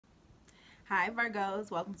Hi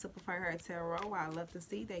Virgos, welcome to Preferher Tarot. I love to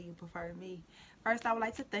see that you prefer me. First, I would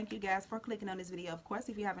like to thank you guys for clicking on this video. Of course,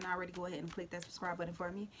 if you haven't already, go ahead and click that subscribe button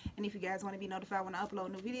for me. And if you guys want to be notified when I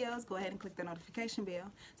upload new videos, go ahead and click the notification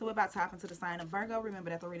bell. So we're about to hop into the sign of Virgo. Remember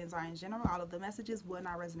that the readings are in general. All of the messages will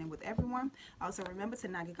not resonate with everyone. Also, remember to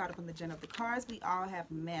not get caught up in the gender of the cards. We all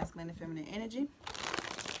have masculine and feminine energy.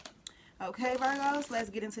 Okay, Virgos, let's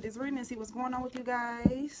get into this reading and see what's going on with you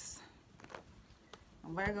guys.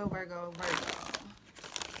 Virgo, Virgo, Virgo.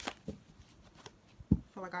 I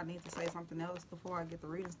feel like I need to say something else before I get the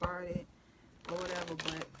reading started or whatever,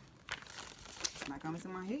 but it's not coming to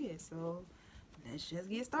my head. So let's just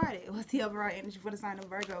get started. What's the overall energy for the sign of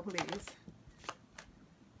Virgo, please?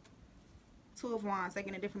 Two of Wands,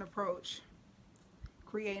 taking a different approach,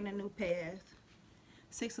 creating a new path.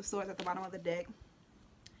 Six of Swords at the bottom of the deck,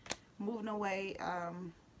 moving away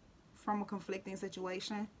from a conflicting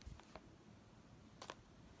situation.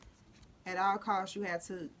 At all costs, you had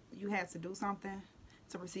to do something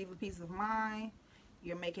to receive a peace of mind.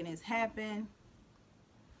 You're making this happen.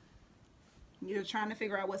 You're trying to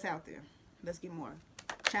figure out what's out there. Let's get more.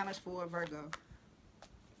 Challenge for Virgo.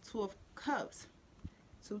 Two of Cups.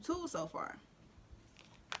 Two twos so far.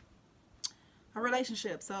 A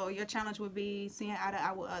relationship. So your challenge would be seeing eye to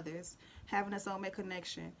eye with others. Having a soulmate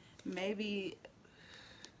connection. Maybe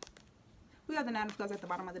we have the Nine of Cups at the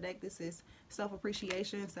bottom of the deck. This is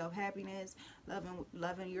self-appreciation, self-happiness,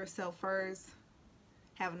 loving yourself first,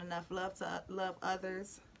 having enough love to love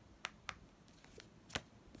others.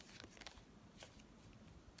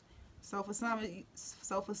 So for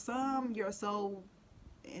some, you're so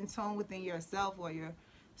in tune within yourself, or you're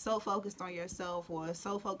so focused on yourself, or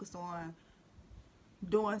so focused on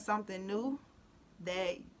doing something new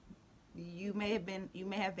that you may have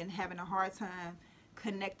been having a hard time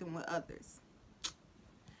connecting with others.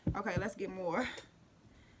 Okay, let's get more.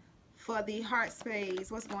 For the heart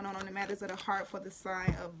space, what's going on the matters of the heart for the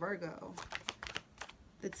sign of Virgo?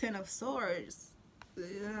 The Ten of Swords.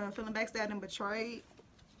 Feeling backstabbed and betrayed.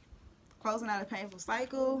 Closing out a painful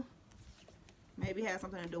cycle. Maybe has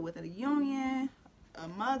something to do with a union. A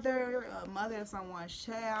mother of someone's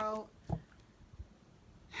child.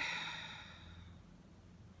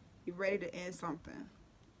 You're ready to end something.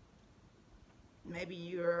 Maybe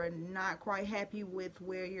you're not quite happy with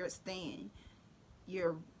where you're staying.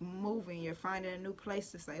 You're moving. You're finding a new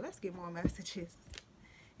place to stay. Let's get more messages.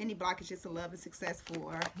 Any blockages to love and success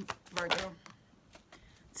for Virgo?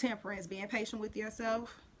 Temperance. Being patient with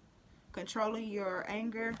yourself. Controlling your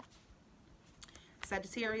anger.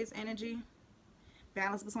 Sagittarius energy.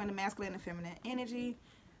 Balance between the masculine and feminine energy.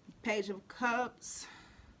 Page of Cups.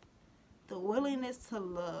 The willingness to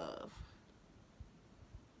love.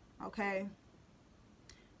 Okay.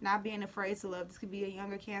 Not being afraid to love. This could be a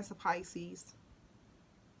younger Cancer, Pisces.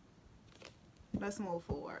 Let's move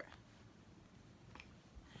forward.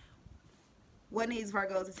 What needs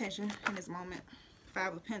Virgo's attention in this moment?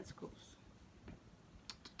 Five of Pentacles.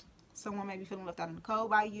 Someone may be feeling left out in the cold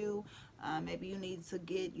by you. Maybe you need to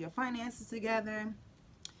get your finances together.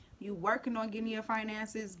 You working on getting your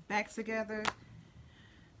finances back together.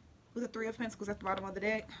 With the Three of Pentacles at the bottom of the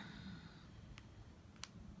deck.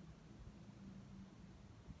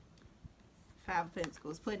 Five of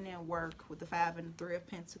Pentacles, putting in work with the Five and the Three of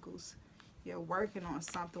Pentacles. You're working on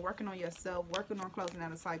something, working on yourself, working on closing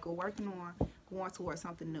out a cycle, working on going towards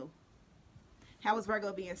something new. How is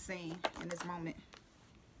Virgo being seen in this moment?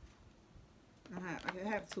 I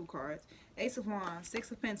have two cards. Ace of Wands,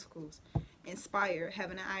 Six of Pentacles, inspired,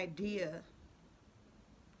 having an idea,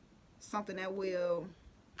 something that will,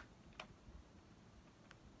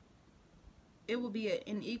 it will be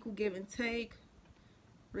an equal give and take.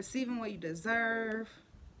 Receiving what you deserve.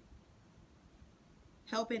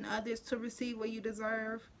 Helping others to receive what you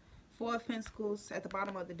deserve. Four of Pentacles at the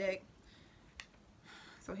bottom of the deck.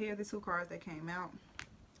 So here are the two cards that came out.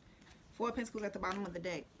 Four of Pentacles at the bottom of the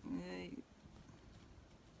deck.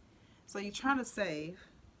 So you're trying to save,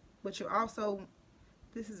 but you're also,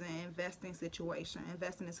 this is an investing situation.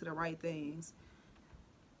 Investing into the right things.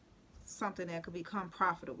 Something that could become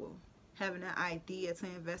profitable. Having an idea to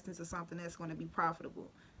invest into something that's going to be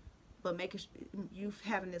profitable, but making you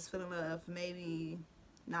having this feeling of maybe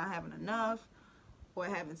not having enough, or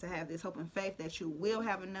having to have this hope and faith that you will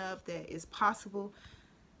have enough, that is possible.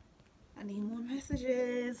 I need more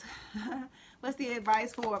messages. What's the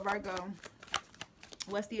advice for Virgo?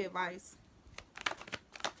 What's the advice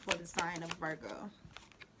for the sign of Virgo?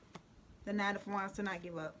 The Nine of Wands, to not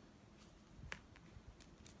give up,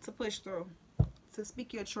 to push through, to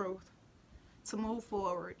speak your truth, to move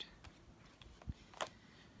forward.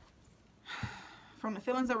 from the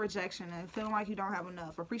feelings of rejection and feeling like you don't have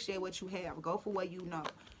enough. Appreciate what you have. Go for what you know.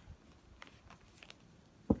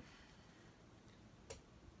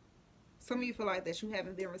 Some of you feel like that you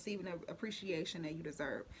haven't been receiving the appreciation that you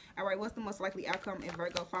deserve. All right, what's the most likely outcome if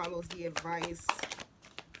Virgo follows the advice?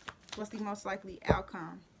 What's the most likely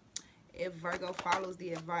outcome if Virgo follows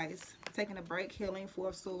the advice? Taking a break, healing, Four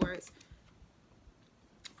of Swords,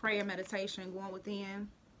 prayer, meditation, going within.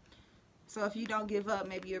 So if you don't give up,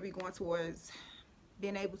 maybe you'll be going towards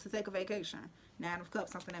being able to take a vacation. Nine of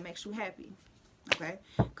Cups, something that makes you happy. Okay?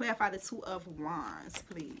 Clarify the Two of Wands,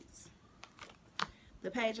 please. The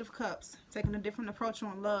Page of Cups, taking a different approach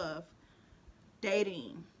on love,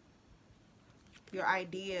 dating, your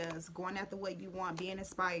ideas, going after what you want, being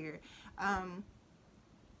inspired.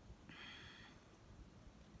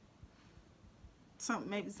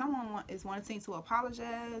 Maybe someone is wanting to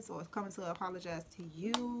apologize or is coming to apologize to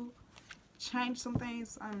you. Change some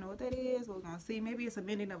things. I don't know what that is. We're going to see. Maybe it's a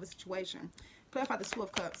mending of a situation. Clarify the Two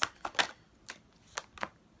of Cups.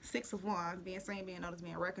 Six of Wands, being seen, being noticed,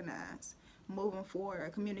 being recognized. Moving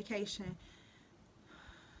forward, communication.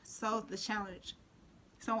 So the challenge.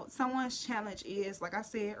 So someone's challenge is, like I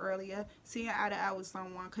said earlier, seeing eye to eye with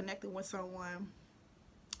someone, connecting with someone,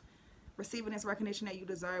 receiving this recognition that you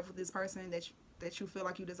deserve with this person that you feel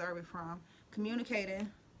like you deserve it from.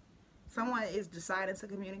 Communicating. Someone is deciding to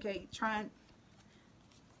communicate,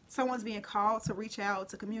 someone's being called to reach out,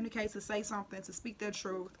 to communicate, to say something, to speak their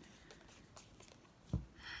truth.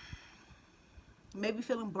 Maybe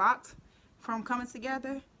feeling blocked from coming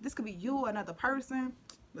together. This could be you or another person.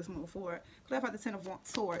 Let's move forward. Clarify the Ten of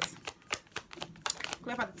Swords.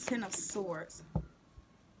 Clarify the Ten of Swords.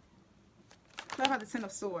 Clarify the Ten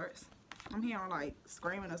of Swords. I'm hearing like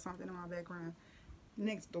screaming or something in my background.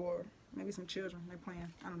 Next door. Maybe some children. They're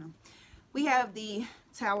playing. I don't know. We have the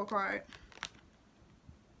Tower card.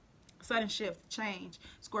 Sudden shift. Change.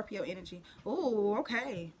 Scorpio energy. Oh,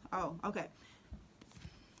 okay. Oh, okay.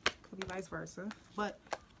 Could be vice versa. But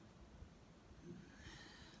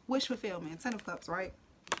wish fulfillment. Ten of Cups, right?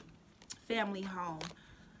 Family, home.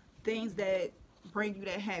 Things that bring you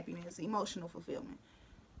that happiness. Emotional fulfillment.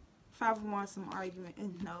 Five of Wands, some argument.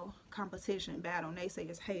 And no. Competition, battle,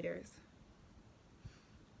 naysayers, haters.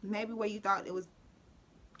 Maybe where you thought it was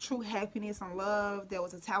true happiness and love, there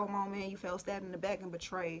was a Tower moment, you felt stabbed in the back and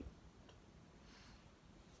betrayed.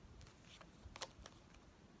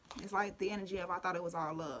 It's like the energy of I thought it was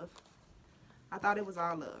all love. I thought it was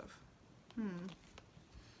all love.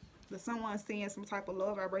 But someone's seeing some type of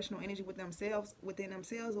low vibrational energy within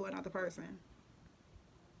themselves or another person.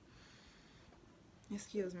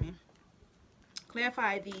 Excuse me.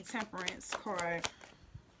 Clarify the Temperance card.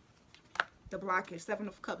 The blockage. Seven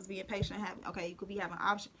of Cups, being patient. Okay, you could be having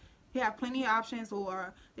options. You have plenty of options,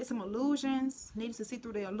 or there's some illusions. Needing to see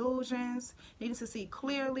through the illusions. Needing to see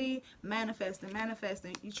clearly. Manifesting.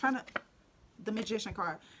 You're trying to... The Magician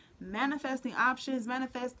card. Manifesting options.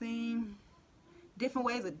 Manifesting different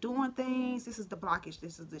ways of doing things. This is the blockage.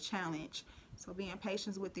 This is the challenge. So being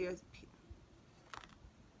patient with your...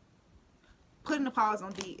 Putting a pause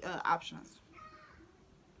on the options.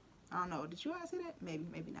 I don't know. Did you guys see that? Maybe,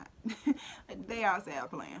 maybe not. They outside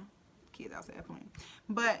playing. Kids outside playing.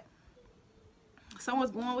 But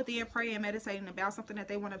someone's going within, praying and meditating about something that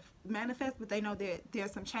they want to manifest, but they know that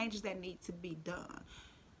there's some changes that need to be done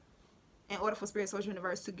in order for Spirit, Source,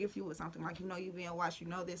 Universe to give you with something. Like, you know, you're being watched. You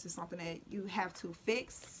know this is something that you have to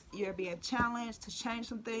fix. You're being challenged to change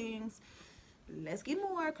some things. Let's get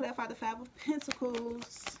more. Clarify the Five of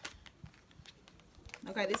Pentacles.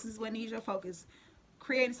 Okay, this is what needs your focus.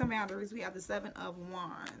 Creating some boundaries. We have the Seven of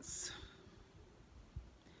Wands.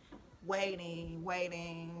 Waiting,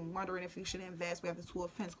 wondering if you should invest. We have the Two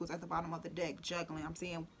of Pentacles at the bottom of the deck, juggling. I'm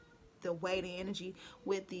seeing the waiting energy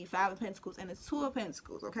with the Five of Pentacles and the Two of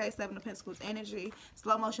Pentacles. Okay, Seven of Pentacles energy.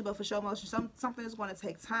 Slow motion, but for show motion. Something is going to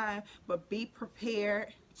take time, but be prepared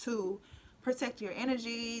to protect your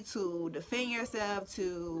energy, to defend yourself,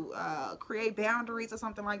 to create boundaries or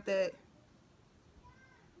something like that,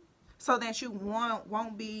 so that you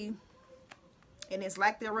won't be in this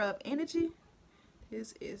lack thereof energy.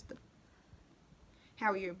 This is the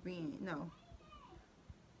how you're being. No.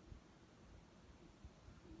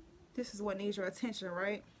 This is what needs your attention,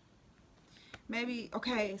 right? Maybe,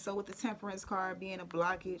 okay, so with the Temperance card being a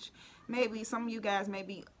blockage, maybe some of you guys may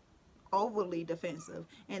be overly defensive,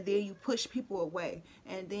 and then you push people away,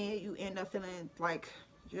 and then you end up feeling like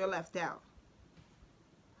you're left out.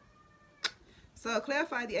 So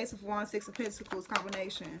clarify the Ace of Wands, Six of Pentacles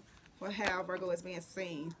combination for how Virgo is being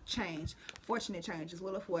seen. Change. Fortunate changes.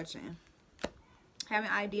 Wheel of Fortune. Having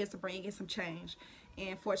ideas to bring in some change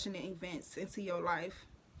and fortunate events into your life.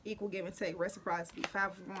 Equal give and take, reciprocity,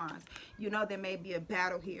 5 of Wands. You know there may be a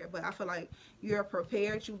battle here, but I feel like you're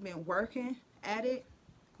prepared. You've been working at it.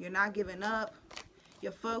 You're not giving up.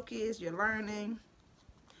 You're focused. You're learning.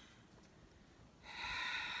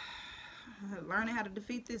 Learning how to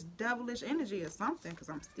defeat this devilish energy or something, because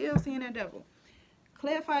I'm still seeing that devil.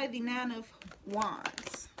 Clarify the 9 of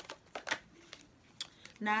Wands.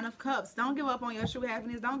 9 of Cups. Don't give up on your true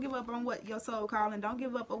happiness. Don't give up on what your soul calling. Don't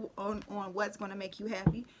give up on what's going to make you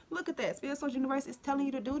happy. Look at that. Spirit Source Universe is telling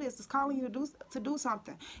you to do this. It's calling you to do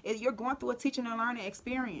something. You're going through a teaching and learning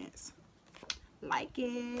experience. Like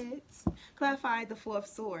it. Clarify the 4 of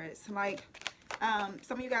Swords. Like,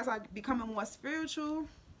 some of you guys are becoming more spiritual,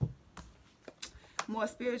 more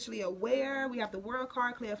spiritually aware. We have the World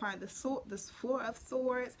card, clarifying the 4 of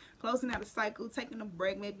Swords, closing out a cycle, taking a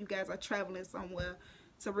break. Maybe you guys are traveling somewhere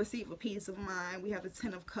to receive a peace of mind. We have the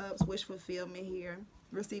 10 of Cups, wish fulfillment here,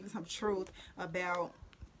 receiving some truth about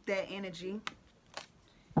that energy.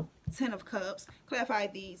 10 of Cups, clarify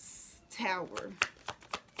the Tower.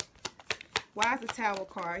 Why is the Tower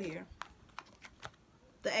card here?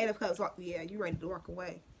 The 8 of Cups, yeah, you ready to walk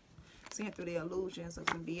away. Seeing through the illusions of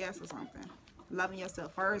some BS or something. Loving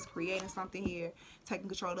yourself first, creating something here, taking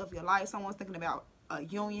control of your life. Someone's thinking about a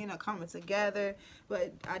union or coming together,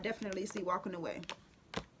 but I definitely see walking away.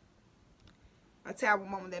 A Tower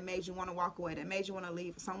moment that made you want to walk away, that made you want to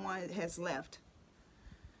leave. Someone has left.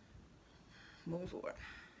 Moving forward.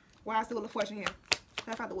 Why is the Wheel of Fortune here?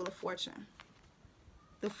 Clarify the Wheel of Fortune.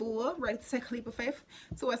 The Fool, ready to take a leap of faith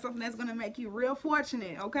towards something that's going to make you real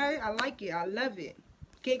fortunate, okay? I like it. I love it.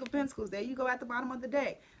 King of Pentacles, there you go at the bottom of the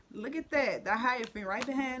deck. Look at that. The Hierophant right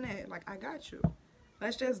behind that. Like, I got you.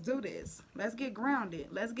 Let's just do this. Let's get grounded.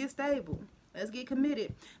 Let's get stable. Let's get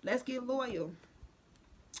committed. Let's get loyal.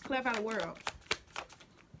 Clarify the World.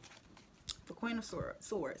 The Queen of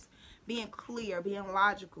Swords. Being clear, being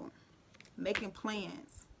logical, making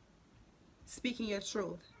plans, speaking your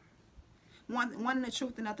truth. Wanting the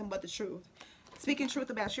truth and nothing but the truth. Speaking truth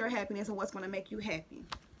about your happiness and what's going to make you happy.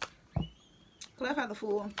 Clarify the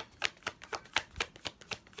Fool.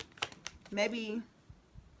 Maybe,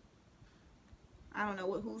 I don't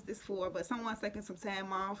know who's this for, but someone's taking some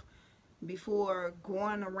time off before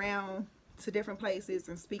going around to different places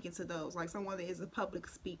and speaking to those. Like someone that is a public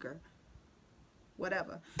speaker.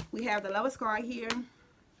 Whatever. We have the Lovers card here.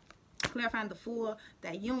 Clarifying the Fool,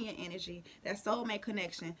 that union energy, that soulmate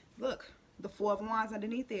connection. Look, the 4 of Wands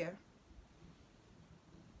underneath there.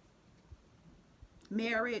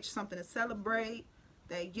 Marriage, something to celebrate.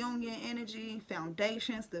 That union energy,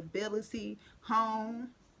 foundation, stability, home.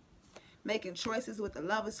 Making choices with the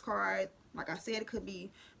Lovers card. Like I said, it could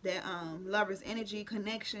be that Lovers energy,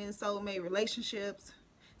 connection, soulmate, relationships.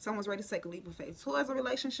 Someone's ready to take a leap of faith towards a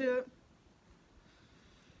relationship.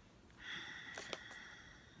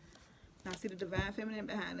 Now see the Divine Feminine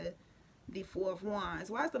behind the 4 of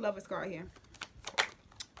Wands. Why is the Lovers card here?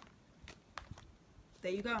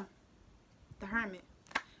 There you go. The Hermit.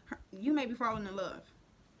 You may be falling in love.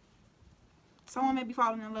 Someone may be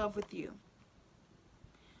falling in love with you.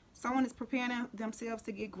 Someone is preparing themselves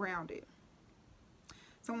to get grounded.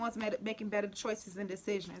 Someone's making better choices and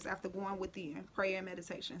decisions after going within, prayer and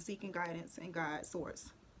meditation, seeking guidance and God's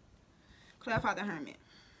source. Clarify the Hermit.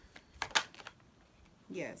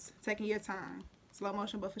 Yes, taking your time. Slow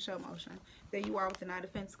motion, but for show motion. There you are with the Knight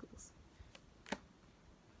of Pentacles.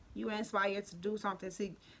 You are inspired to do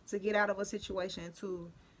something, to get out of a situation,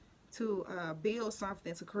 to build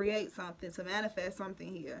something, to create something, to manifest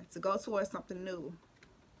something here, to go towards something new,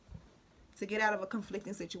 to get out of a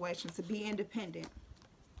conflicting situation, to be independent.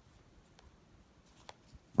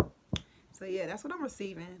 So yeah, that's what I'm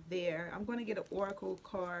receiving there. I'm going to get an oracle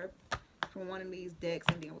card from one of these decks,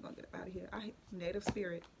 and then we're going to get out of here. Native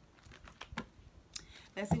Spirit.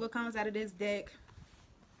 Let's see what comes out of this deck.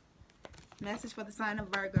 Message for the sign of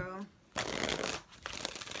Virgo.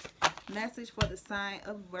 Message for the sign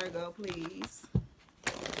of Virgo, please.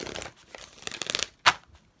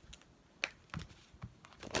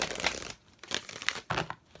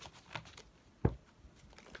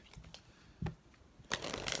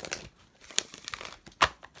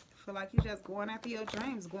 Feel like you're just going after your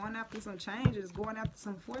dreams, going after some changes, going after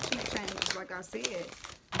some fortune changes, like I said.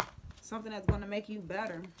 Something that's going to make you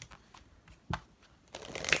better.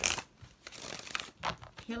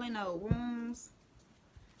 Healing old wounds.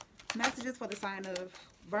 Messages for the sign of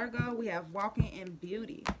Virgo. We have walking in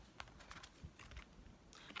beauty.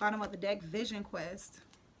 Bottom of the deck, vision quest.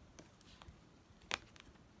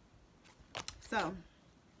 So,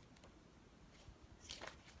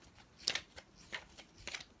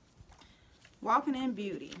 walking in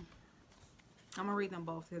beauty. I'm going to read them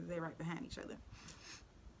both because they're right behind each other.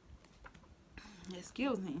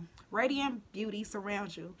 Excuse me. Radiant beauty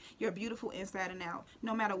surrounds you. You're beautiful inside and out.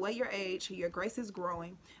 No matter what your age, your grace is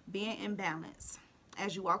growing, being in balance.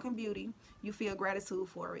 As you walk in beauty, you feel gratitude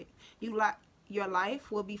for it. Your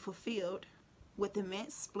life will be fulfilled with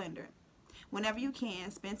immense splendor. Whenever you can,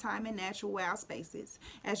 spend time in natural wild spaces.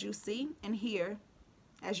 As you see and hear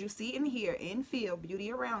and feel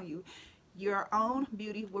beauty around you, your own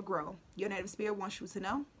beauty will grow. Your Native Spirit wants you to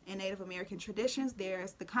know, in Native American traditions,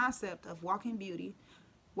 there's the concept of walking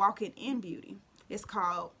in beauty. It's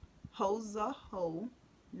called Hozaho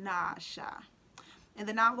Nasha. In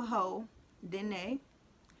the Navajo Dene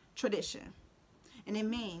tradition, and it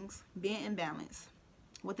means being in balance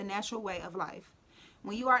with the natural way of life.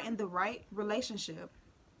 When you are in the right relationship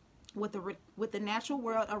with the natural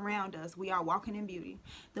world around us, we are walking in beauty.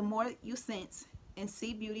 The more you sense and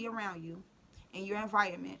see beauty around you, in your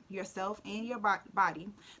environment, yourself and your body,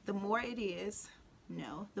 the more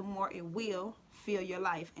the more it will fill your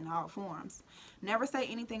life in all forms. Never say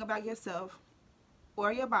anything about yourself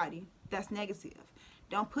or your body that's negative.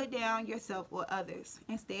 Don't put down yourself or others.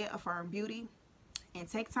 Instead, affirm beauty and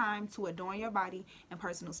take time to adorn your body and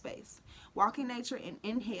personal space. Walk in nature and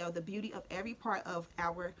inhale the beauty of every part of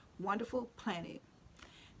our wonderful planet.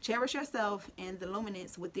 Cherish yourself and the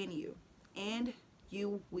luminance within you, and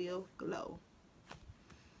you will glow.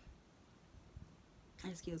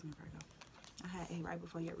 Excuse me, Virgo. I had a right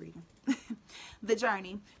before your reading. The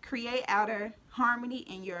journey. Create outer harmony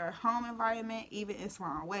in your home environment, even in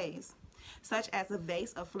small ways, such as a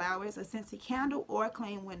vase of flowers, a scented candle, or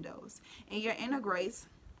clean windows. And your inner grace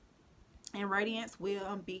and radiance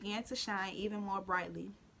will begin to shine even more brightly.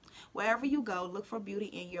 Wherever you go, look for beauty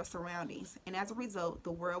in your surroundings, and as a result,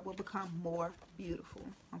 the world will become more beautiful.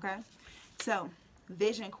 Okay? So,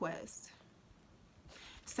 vision quest.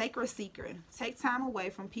 Sacred seeker. Take time away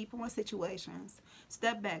from people and situations.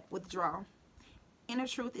 Step back, withdraw. Inner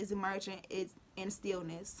truth is emerging in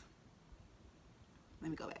stillness.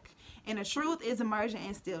 Let me go back. Inner truth is emerging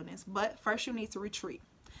in stillness, but first you need to retreat.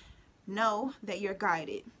 Know that you're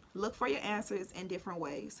guided. Look for your answers in different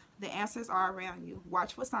ways. The answers are around you.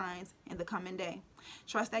 Watch for signs in the coming day.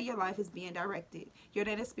 Trust that your life is being directed. Your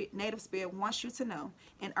native spirit wants you to know.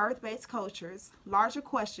 In earth-based cultures, larger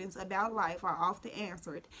questions about life are often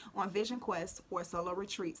answered on vision quests or solo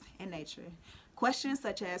retreats in nature. Questions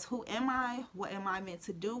such as, who am I? What am I meant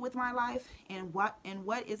to do with my life? And what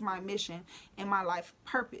is my mission and my life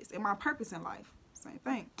purpose? And my purpose in life? Same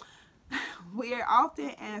thing. We are often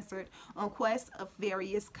answered on quests of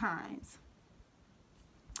various kinds.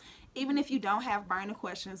 Even if you don't have burning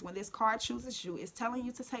questions, when this card chooses you, it's telling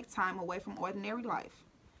you to take time away from ordinary life.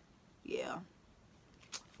 Yeah.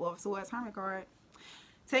 Four of Swords, Hermit card.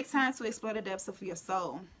 Take time to explore the depths of your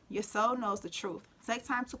soul. Your soul knows the truth. Take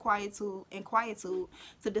time to quietude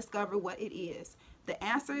to discover what it is. The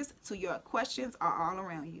answers to your questions are all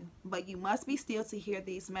around you, but you must be still to hear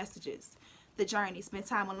these messages. The journey. Spend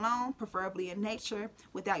time alone, preferably in nature,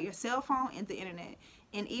 without your cell phone and the internet,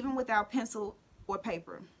 and even without pencil or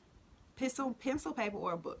paper. Pencil, paper,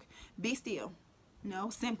 or a book. Be still. No,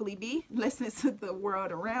 simply be. Listen to the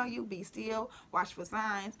world around you. Be still. Watch for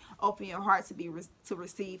signs. Open your heart to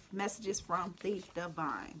receive messages from the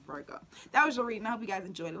divine, Virgo. That was your reading. I hope you guys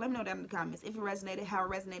enjoyed it. Let me know down in the comments if it resonated, how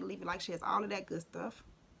it resonated. Leave it like, shares, all of that good stuff.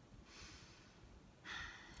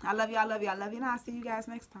 I love you. I love you. I love you. And I'll see you guys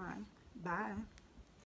next time. Bye.